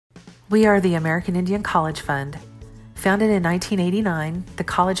We are the American Indian College Fund. Founded in 1989, the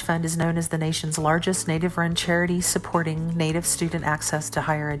College Fund is known as the nation's largest Native-run charity supporting Native student access to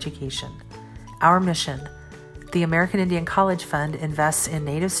higher education. Our mission: the American Indian College Fund invests in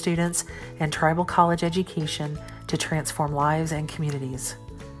Native students and tribal college education to transform lives and communities.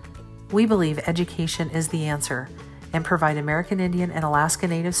 We believe education is the answer and provide American Indian and Alaska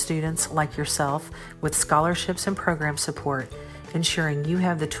Native students like yourself with scholarships and program support, ensuring you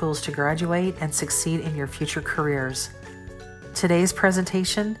have the tools to graduate and succeed in your future careers. Today's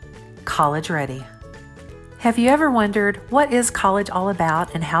presentation: College Ready. Have you ever wondered, what is college all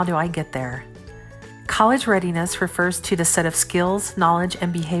about and how do I get there? College readiness refers to the set of skills, knowledge,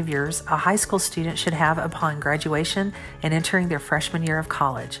 and behaviors a high school student should have upon graduation and entering their freshman year of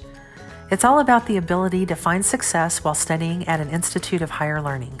college. It's all about the ability to find success while studying at an institute of higher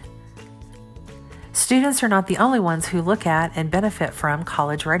learning. Students are not the only ones who look at and benefit from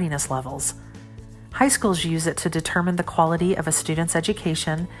college readiness levels. High schools use it to determine the quality of a student's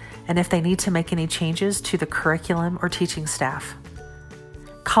education and if they need to make any changes to the curriculum or teaching staff.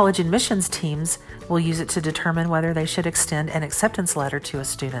 College admissions teams will use it to determine whether they should extend an acceptance letter to a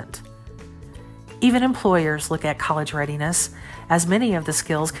student. Even employers look at college readiness, as many of the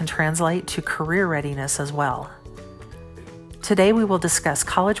skills can translate to career readiness as well. Today we will discuss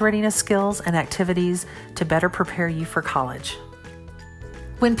college readiness skills and activities to better prepare you for college.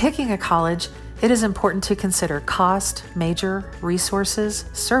 When picking a college, it is important to consider cost, major, resources,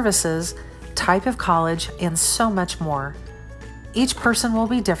 services, type of college, and so much more. Each person will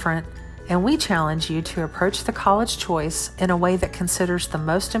be different, and we challenge you to approach the college choice in a way that considers the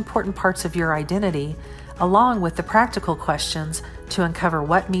most important parts of your identity, along with the practical questions to uncover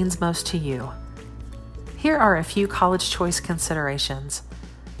what means most to you. Here are a few college choice considerations.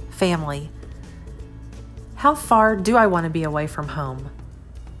 Family. How far do I want to be away from home?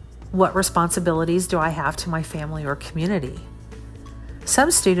 What responsibilities do I have to my family or community?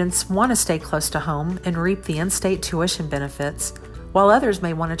 Some students want to stay close to home and reap the in-state tuition benefits, while others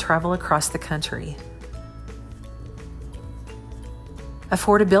may want to travel across the country.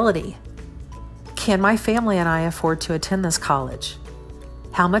 Affordability. Can my family and I afford to attend this college?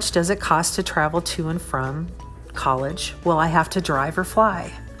 How much does it cost to travel to and from college? Will I have to drive or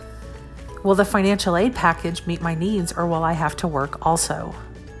fly? Will the financial aid package meet my needs, or will I have to work also?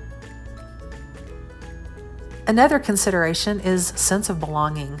 Another consideration is sense of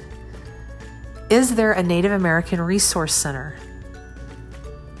belonging. Is there a Native American resource center?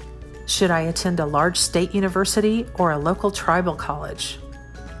 Should I attend a large state university or a local tribal college?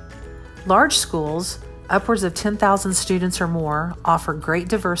 Large schools, upwards of 10,000 students or more, offer great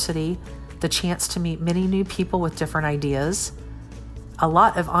diversity, the chance to meet many new people with different ideas, a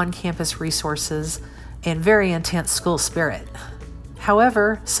lot of on-campus resources, and very intense school spirit.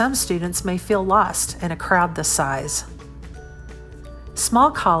 However, some students may feel lost in a crowd this size. Small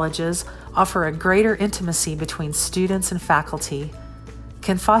colleges offer a greater intimacy between students and faculty,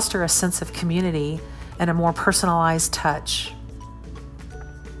 can foster a sense of community and a more personalized touch.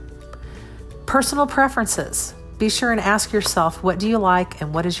 Personal preferences. Be sure and ask yourself, what do you like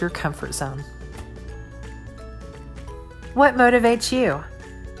and what is your comfort zone? What motivates you?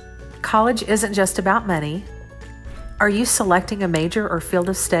 College isn't just about money. Are you selecting a major or field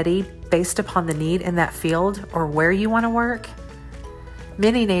of study based upon the need in that field or where you want to work?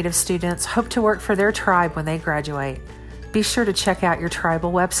 Many Native students hope to work for their tribe when they graduate. Be sure to check out your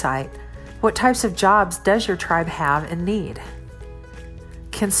tribal website. What types of jobs does your tribe have and need?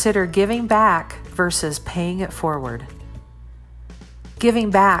 Consider giving back versus paying it forward. Giving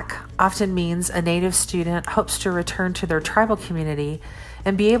back often means a Native student hopes to return to their tribal community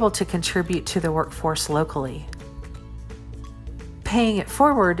and be able to contribute to the workforce locally. Paying it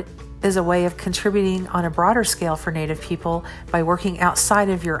forward is a way of contributing on a broader scale for Native people by working outside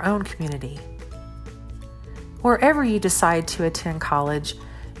of your own community. Wherever you decide to attend college,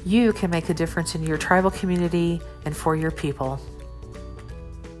 you can make a difference in your tribal community and for your people.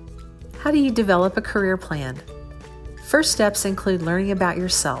 How do you develop a career plan? First steps include learning about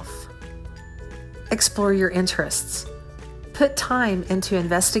yourself. Explore your interests. Put time into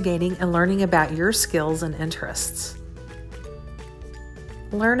investigating and learning about your skills and interests.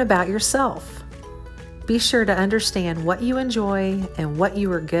 Learn about yourself. Be sure to understand what you enjoy and what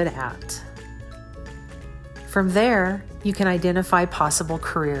you are good at. From there, you can identify possible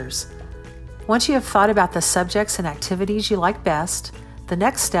careers. Once you have thought about the subjects and activities you like best, the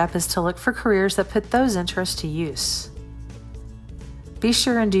next step is to look for careers that put those interests to use. Be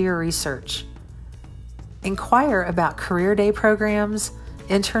sure and do your research. Inquire about career day programs,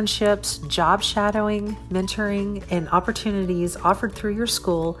 internships, job shadowing, mentoring, and opportunities offered through your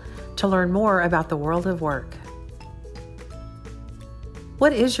school to learn more about the world of work.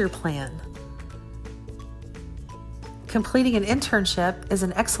 What is your plan? Completing an internship is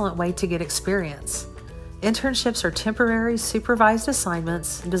an excellent way to get experience. Internships are temporary, supervised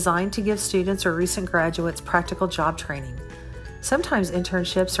assignments designed to give students or recent graduates practical job training. Sometimes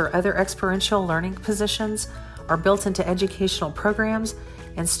internships or other experiential learning positions are built into educational programs,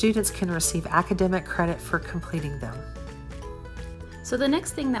 and students can receive academic credit for completing them. So the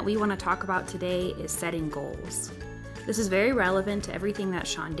next thing that we want to talk about today is setting goals. This is very relevant to everything that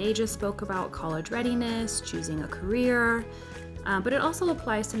Sean Day just spoke about, college readiness, choosing a career, but it also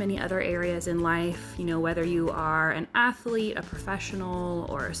applies to many other areas in life, whether you are an athlete, a professional,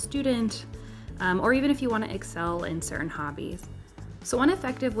 or a student, or even if you want to excel in certain hobbies. So one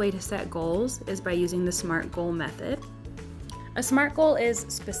effective way to set goals is by using the SMART goal method. A SMART goal is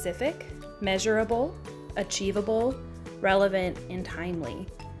specific, measurable, achievable, relevant, and timely.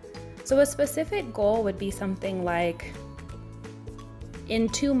 So a specific goal would be something like, in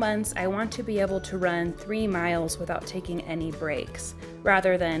 2 months, I want to be able to run 3 miles without taking any breaks,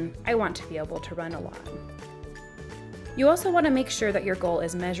 rather than I want to be able to run a lot. You also want to make sure that your goal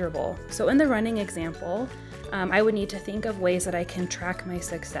is measurable. So in the running example, I would need to think of ways that I can track my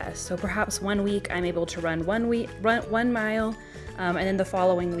success. So perhaps 1 week I'm able to run 1 mile, and then the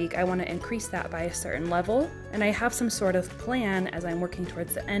following week I want to increase that by a certain level, and I have some sort of plan as I'm working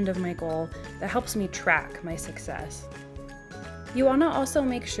towards the end of my goal that helps me track my success. You want to also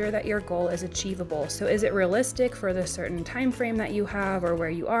make sure that your goal is achievable. So is it realistic for the certain time frame that you have or where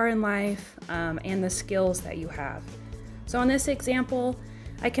you are in life, and the skills that you have. So in this example,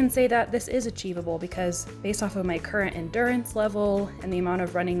 I can say that this is achievable because based off of my current endurance level and the amount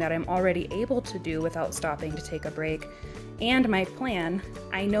of running that I'm already able to do without stopping to take a break, and my plan,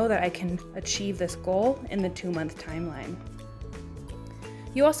 I know that I can achieve this goal in the 2-month timeline.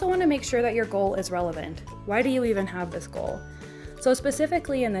 You also want to make sure that your goal is relevant. Why do you even have this goal? So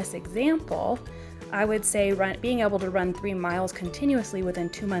specifically in this example, I would say being able to run 3 miles continuously within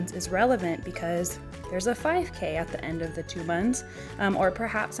 2 months is relevant because there's a 5K at the end of the 2 months, or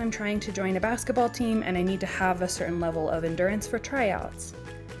perhaps I'm trying to join a basketball team and I need to have a certain level of endurance for tryouts.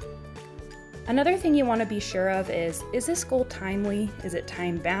 Another thing you want to be sure of is this goal timely? Is it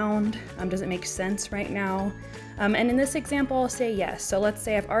time bound? Does it make sense right now? And in this example, I'll say yes. So let's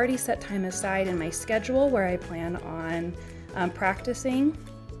say I've already set time aside in my schedule where I plan on practicing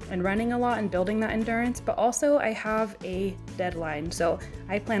and running a lot and building that endurance, but also I have a deadline. So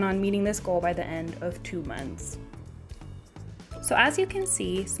I plan on meeting this goal by the end of 2 months. So as you can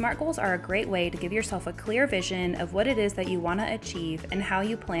see, SMART goals are a great way to give yourself a clear vision of what it is that you want to achieve and how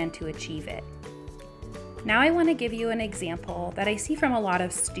you plan to achieve it. Now I want to give you an example that I see from a lot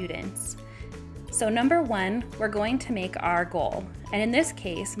of students. So number 1, we're going to make our goal. And in this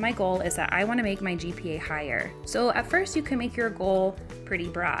case, my goal is that I want to make my GPA higher. So at first you can make your goal pretty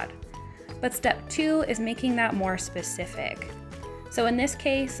broad. But step 2 is making that more specific. So in this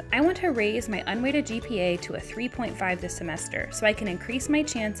case, I want to raise my unweighted GPA to a 3.5 this semester so I can increase my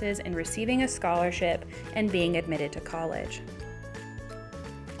chances in receiving a scholarship and being admitted to college.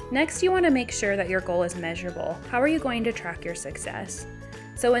 Next, you want to make sure that your goal is measurable. How are you going to track your success?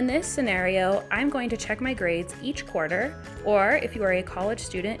 So in this scenario, I'm going to check my grades each quarter, or if you are a college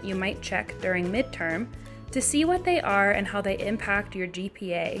student, you might check during midterm to see what they are and how they impact your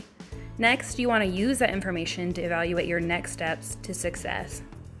GPA. Next, you want to use that information to evaluate your next steps to success.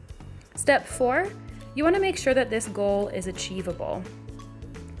 Step 4, you want to make sure that this goal is achievable.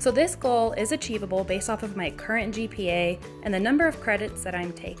 So this goal is achievable based off of my current GPA and the number of credits that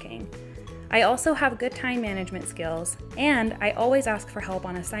I'm taking. I also have good time management skills, and I always ask for help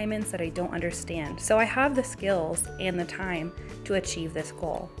on assignments that I don't understand, so I have the skills and the time to achieve this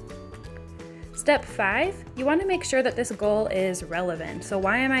goal. Step 5, you want to make sure that this goal is relevant. So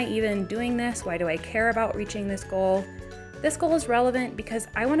why am I even doing this? Why do I care about reaching this goal? This goal is relevant because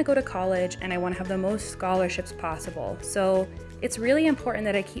I want to go to college and I want to have the most scholarships possible. So it's really important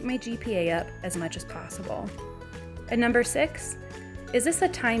that I keep my GPA up as much as possible. And number 6, is this a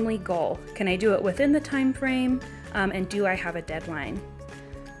timely goal? Can I do it within the time frame? And do I have a deadline?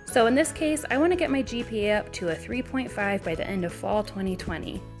 So in this case, I want to get my GPA up to a 3.5 by the end of fall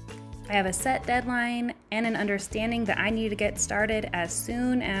 2020. I have a set deadline and an understanding that I need to get started as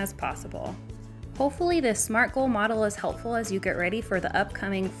soon as possible. Hopefully this SMART goal model is helpful as you get ready for the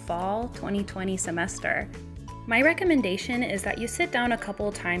upcoming fall 2020 semester. My recommendation is that you sit down a couple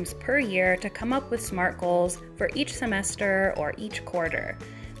times per year to come up with SMART goals for each semester or each quarter.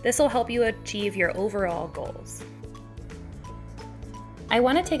 This will help you achieve your overall goals. I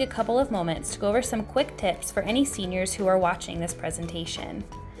want to take a couple of moments to go over some quick tips for any seniors who are watching this presentation.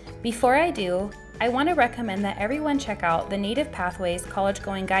 Before I do, I want to recommend that everyone check out the Native Pathways College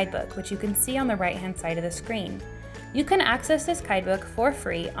Going Guidebook, which you can see on the right-hand side of the screen. You can access this guidebook for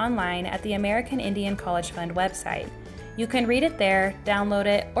free online at the American Indian College Fund website. You can read it there, download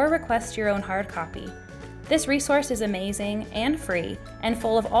it, or request your own hard copy. This resource is amazing and free and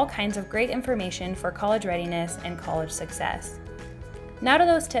full of all kinds of great information for college readiness and college success. Now to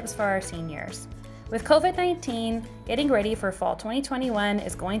those tips for our seniors. With COVID-19, getting ready for fall 2021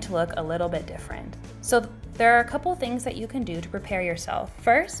 is going to look a little bit different. So there are a couple things that you can do to prepare yourself.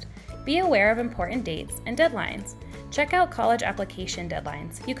 First, be aware of important dates and deadlines. Check out college application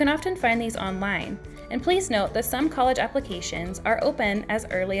deadlines. You can often find these online. And please note that some college applications are open as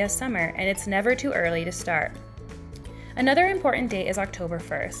early as summer, and it's never too early to start. Another important date is October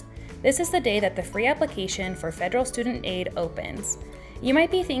 1st. This is the day that the free application for federal student aid opens. You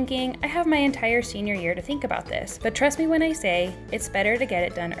might be thinking, I have my entire senior year to think about this, but trust me when I say it's better to get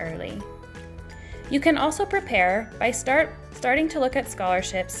it done early. You can also prepare by starting to look at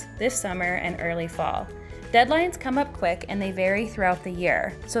scholarships this summer and early fall. Deadlines come up quick and they vary throughout the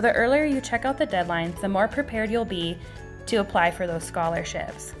year, so the earlier you check out the deadlines, the more prepared you'll be to apply for those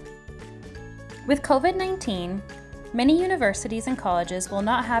scholarships. With COVID-19, many universities and colleges will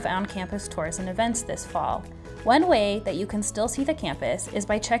not have on-campus tours and events this fall. One way that you can still see the campus is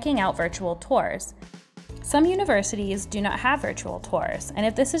by checking out virtual tours. Some universities do not have virtual tours, and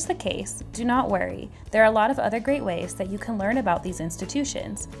if this is the case, do not worry. There are a lot of other great ways that you can learn about these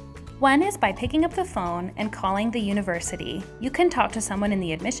institutions. One is by picking up the phone and calling the university. You can talk to someone in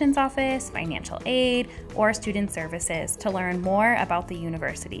the admissions office, financial aid, or student services to learn more about the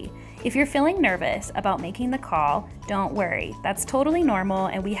university. If you're feeling nervous about making the call, don't worry. That's totally normal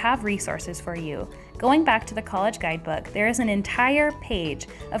and we have resources for you. Going back to the college guidebook, there is an entire page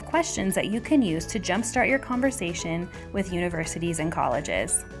of questions that you can use to jumpstart your conversation with universities and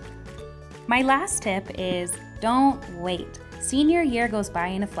colleges. My last tip is don't wait. Senior year goes by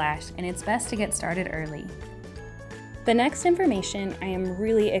in a flash, and it's best to get started early. The next information I am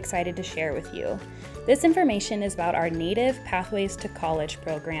really excited to share with you. This information is about our Native Pathways to College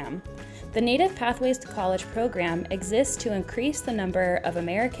program. The Native Pathways to College program exists to increase the number of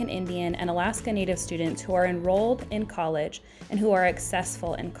American Indian and Alaska Native students who are enrolled in college and who are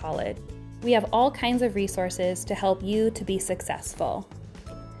successful in college. We have all kinds of resources to help you to be successful.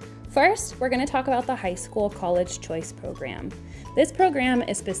 First, we're going to talk about the High School College Choice Program. This program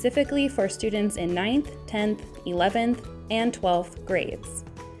is specifically for students in 9th, 10th, 11th, and 12th grades.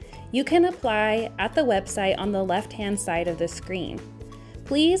 You can apply at the website on the left-hand side of the screen.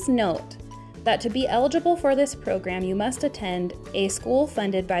 Please note that to be eligible for this program, you must attend a school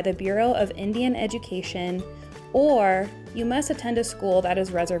funded by the Bureau of Indian Education, or you must attend a school that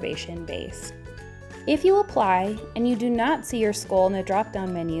is reservation-based. If you apply and you do not see your school in the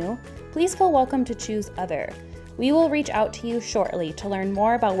drop-down menu, please feel welcome to choose Other. We will reach out to you shortly to learn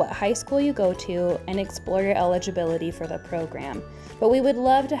more about what high school you go to and explore your eligibility for the program. But we would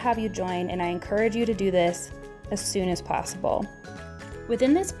love to have you join, and I encourage you to do this as soon as possible.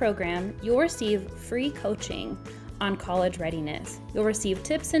 Within this program, you'll receive free coaching on college readiness. You'll receive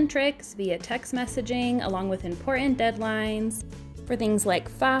tips and tricks via text messaging along with important deadlines for things like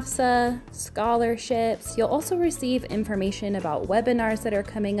FAFSA, scholarships. You'll also receive information about webinars that are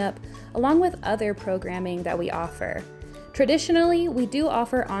coming up, along with other programming that we offer. Traditionally, we do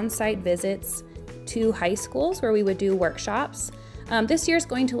offer on-site visits to high schools where we would do workshops. This year is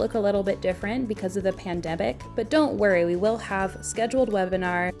going to look a little bit different because of the pandemic, but don't worry, we will have scheduled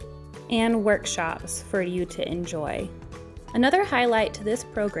webinars and workshops for you to enjoy. Another highlight to this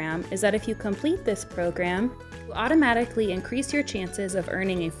program is that if you complete this program, you automatically increase your chances of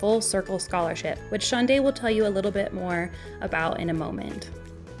earning a full Circle Scholarship, which Shondae will tell you a little bit more about in a moment.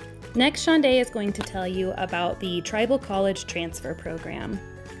 Next, Shondae is going to tell you about the Tribal College Transfer Program.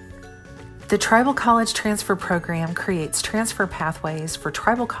 The Tribal College Transfer Program creates transfer pathways for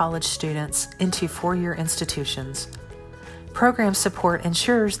tribal college students into four-year institutions. Program support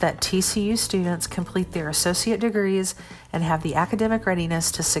ensures that TCU students complete their associate degrees and have the academic readiness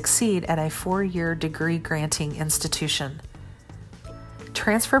to succeed at a four-year degree-granting institution.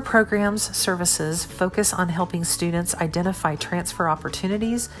 Transfer programs services focus on helping students identify transfer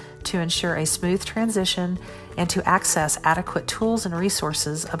opportunities to ensure a smooth transition and to access adequate tools and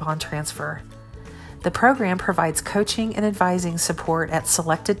resources upon transfer. The program provides coaching and advising support at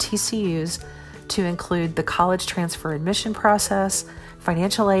selected TCUs to include the college transfer admission process,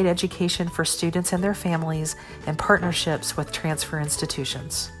 financial aid education for students and their families, and partnerships with transfer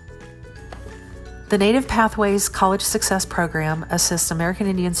institutions. The Native Pathways College Success Program assists American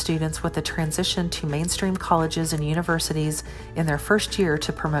Indian students with the transition to mainstream colleges and universities in their first year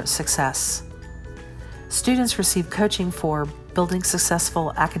to promote success. Students receive coaching for building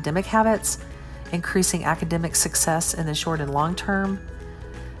successful academic habits, increasing academic success in the short and long term,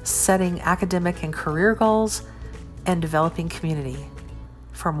 setting academic and career goals, and developing community.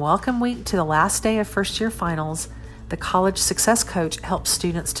 From welcome week to the last day of first year finals, the College Success Coach helps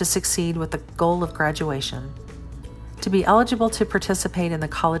students to succeed with the goal of graduation. To be eligible to participate in the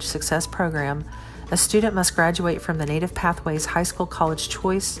College Success Program, a student must graduate from the Native Pathways High School College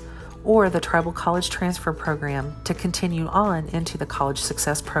Choice or the Tribal College Transfer Program to continue on into the College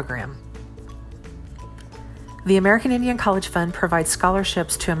Success Program. The American Indian College Fund provides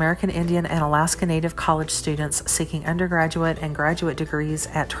scholarships to American Indian and Alaska Native college students seeking undergraduate and graduate degrees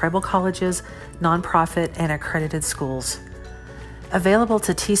at tribal colleges, nonprofit, and accredited schools. Available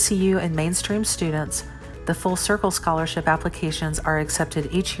to TCU and mainstream students, the Full Circle Scholarship applications are accepted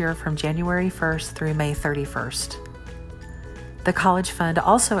each year from January 1st through May 31st. The College Fund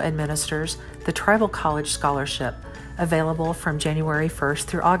also administers the Tribal College Scholarship, available from January 1st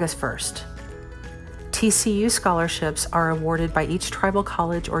through August 1st. TCU scholarships are awarded by each tribal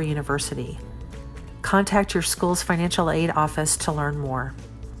college or university. Contact your school's financial aid office to learn more.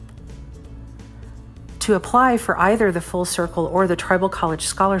 To apply for either the Full Circle or the Tribal College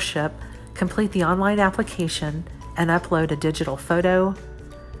Scholarship, complete the online application and upload a digital photo,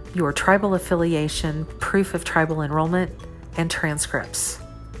 your tribal affiliation, proof of tribal enrollment, and transcripts.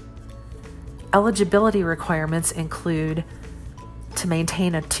 Eligibility requirements include to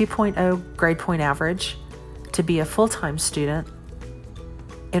maintain a 2.0 grade point average, to be a full-time student,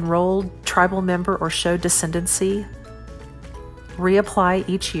 enrolled tribal member or show descendancy, reapply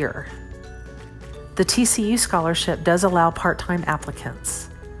each year. The TCU scholarship does allow part-time applicants.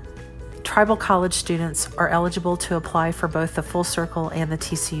 Tribal college students are eligible to apply for both the Full Circle and the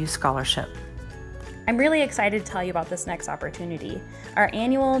TCU scholarship. I'm really excited to tell you about this next opportunity, our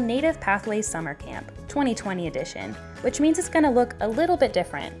annual Native Pathways Summer Camp 2020 edition, which means it's going to look a little bit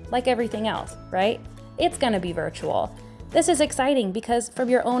different, like everything else, right? It's going to be virtual. This is exciting because from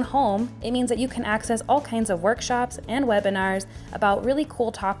your own home, it means that you can access all kinds of workshops and webinars about really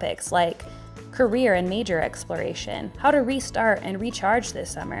cool topics like career and major exploration, how to restart and recharge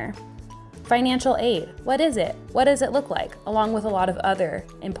this summer. Financial aid, what is it? What does it look like? Along with a lot of other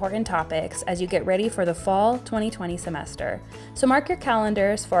important topics as you get ready for the fall 2020 semester. So mark your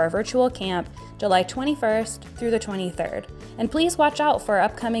calendars for our virtual camp, July 21st through the 23rd. And please watch out for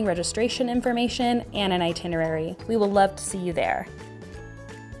upcoming registration information and an itinerary. We will love to see you there.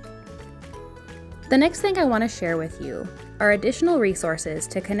 The next thing I want to share with you are additional resources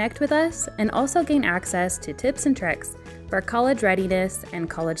to connect with us and also gain access to tips and tricks for college readiness and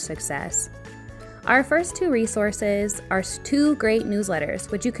college success. Our first two resources are two great newsletters,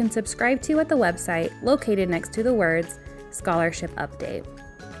 which you can subscribe to at the website located next to the words Scholarship Update.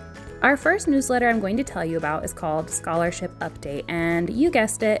 Our first newsletter I'm going to tell you about is called Scholarship Update, and you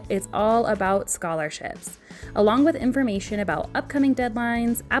guessed it, it's all about scholarships, along with information about upcoming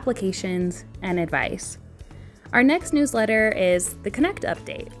deadlines, applications, and advice. Our next newsletter is the Connect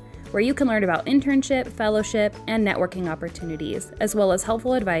Update, where you can learn about internship, fellowship, and networking opportunities, as well as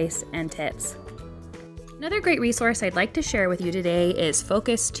helpful advice and tips. Another great resource I'd like to share with you today is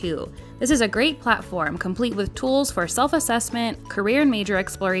Focus 2. This is a great platform complete with tools for self-assessment, career and major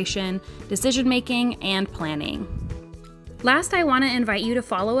exploration, decision-making, and planning. Last, I want to invite you to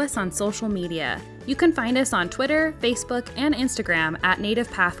follow us on social media. You can find us on Twitter, Facebook, and Instagram at Native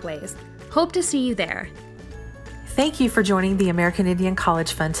Pathways. Hope to see you there. Thank you for joining the American Indian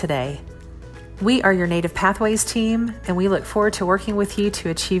College Fund today. We are your Native Pathways team, and we look forward to working with you to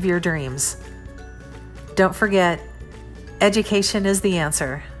achieve your dreams. Don't forget, education is the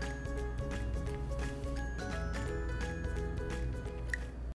answer.